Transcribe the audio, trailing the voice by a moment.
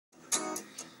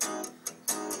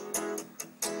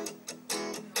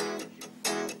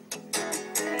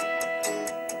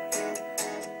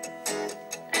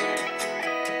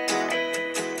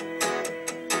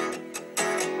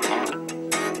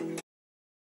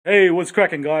Hey, what's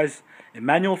cracking, guys?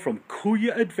 Emmanuel from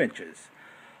Kuya Adventures.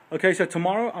 Okay, so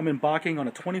tomorrow I'm embarking on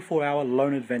a 24-hour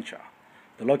lone adventure.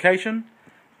 The location?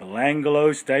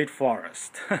 Belanglo State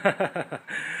Forest.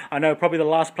 I know, probably the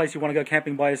last place you want to go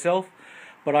camping by yourself,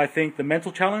 but I think the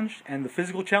mental challenge and the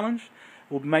physical challenge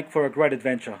will make for a great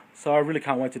adventure. So I really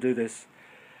can't wait to do this.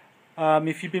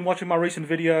 If you've been watching my recent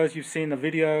videos, you've seen a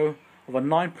video of a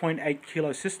 9.8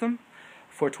 kilo system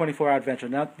for a 24-hour adventure.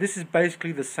 Now this is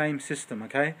basically the same system,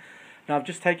 okay? Now I've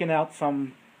just taken out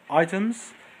some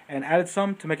items and added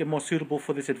some to make it more suitable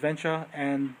for this adventure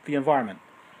and the environment.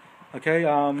 Okay,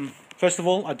 first of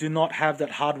all, I do not have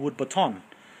that hardwood baton.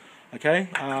 Okay,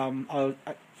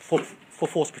 for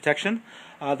force protection,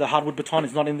 the hardwood baton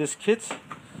is not in this kit.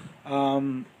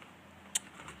 I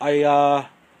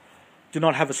do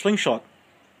not have a slingshot,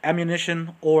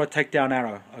 ammunition, or a takedown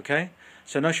arrow. Okay,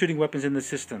 so no shooting weapons in the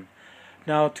system.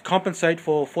 Now, to compensate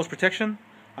for force protection,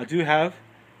 I do have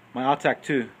my RTAC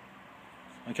 2.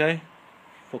 Okay,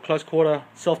 for close quarter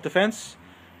self-defense,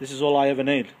 this is all I ever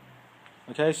need.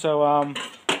 Okay, so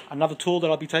another tool that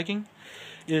I'll be taking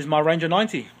is my Ranger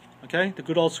 90. Okay, the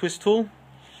good old Swiss tool,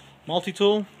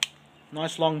 multi-tool,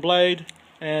 nice long blade,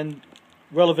 and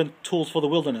relevant tools for the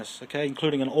wilderness. Okay,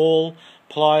 including an awl,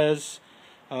 pliers,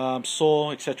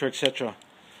 saw, etc., etc.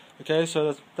 Okay,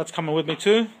 so that's coming with me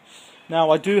too.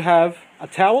 Now I do have a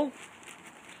towel.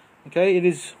 Okay, it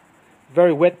is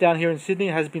very wet down here in Sydney.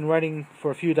 It has been raining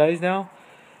for a few days now,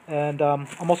 and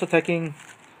I'm also taking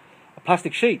a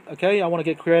plastic sheet. Okay, I want to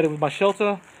get creative with my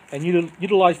shelter and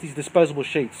utilize these disposable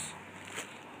sheets.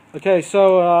 Okay,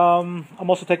 so I'm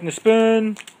also taking a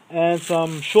spoon and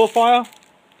some Surefire.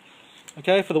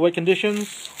 Okay, for the wet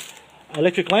conditions,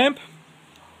 electric lamp.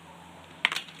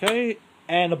 Okay,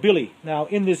 and a billy. Now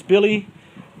in this billy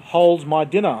holds my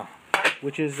dinner,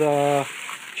 which is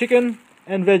chicken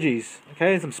and veggies.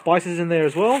 Okay, some spices in there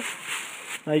as well.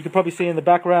 Now you can probably see in the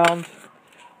background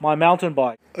my mountain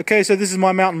bike. Okay, so this is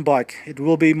my mountain bike. It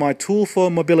will be my tool for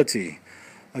mobility.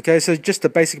 Okay, so just a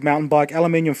basic mountain bike,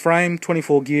 aluminium frame,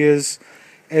 24 gears,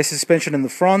 air suspension in the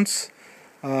front,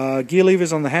 gear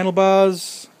levers on the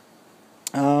handlebars.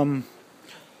 I've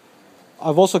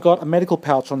also got a medical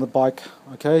pouch on the bike.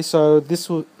 Okay, so this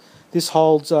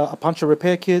holds a puncture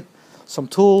repair kit, some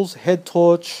tools, head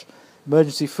torch,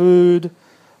 emergency food,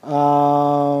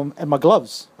 and my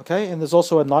gloves. Okay, and there's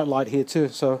also a night light here too,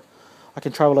 so I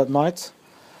can travel at night.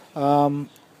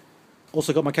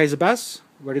 Also got my Kaiser Bass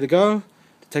ready to go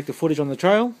to take the footage on the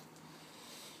trail.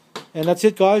 And that's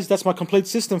it, guys. That's my complete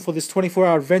system for this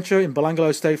 24-hour adventure in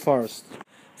Belanglo State Forest.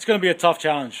 It's going to be a tough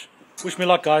challenge. Wish me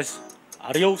luck, guys.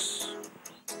 Adios.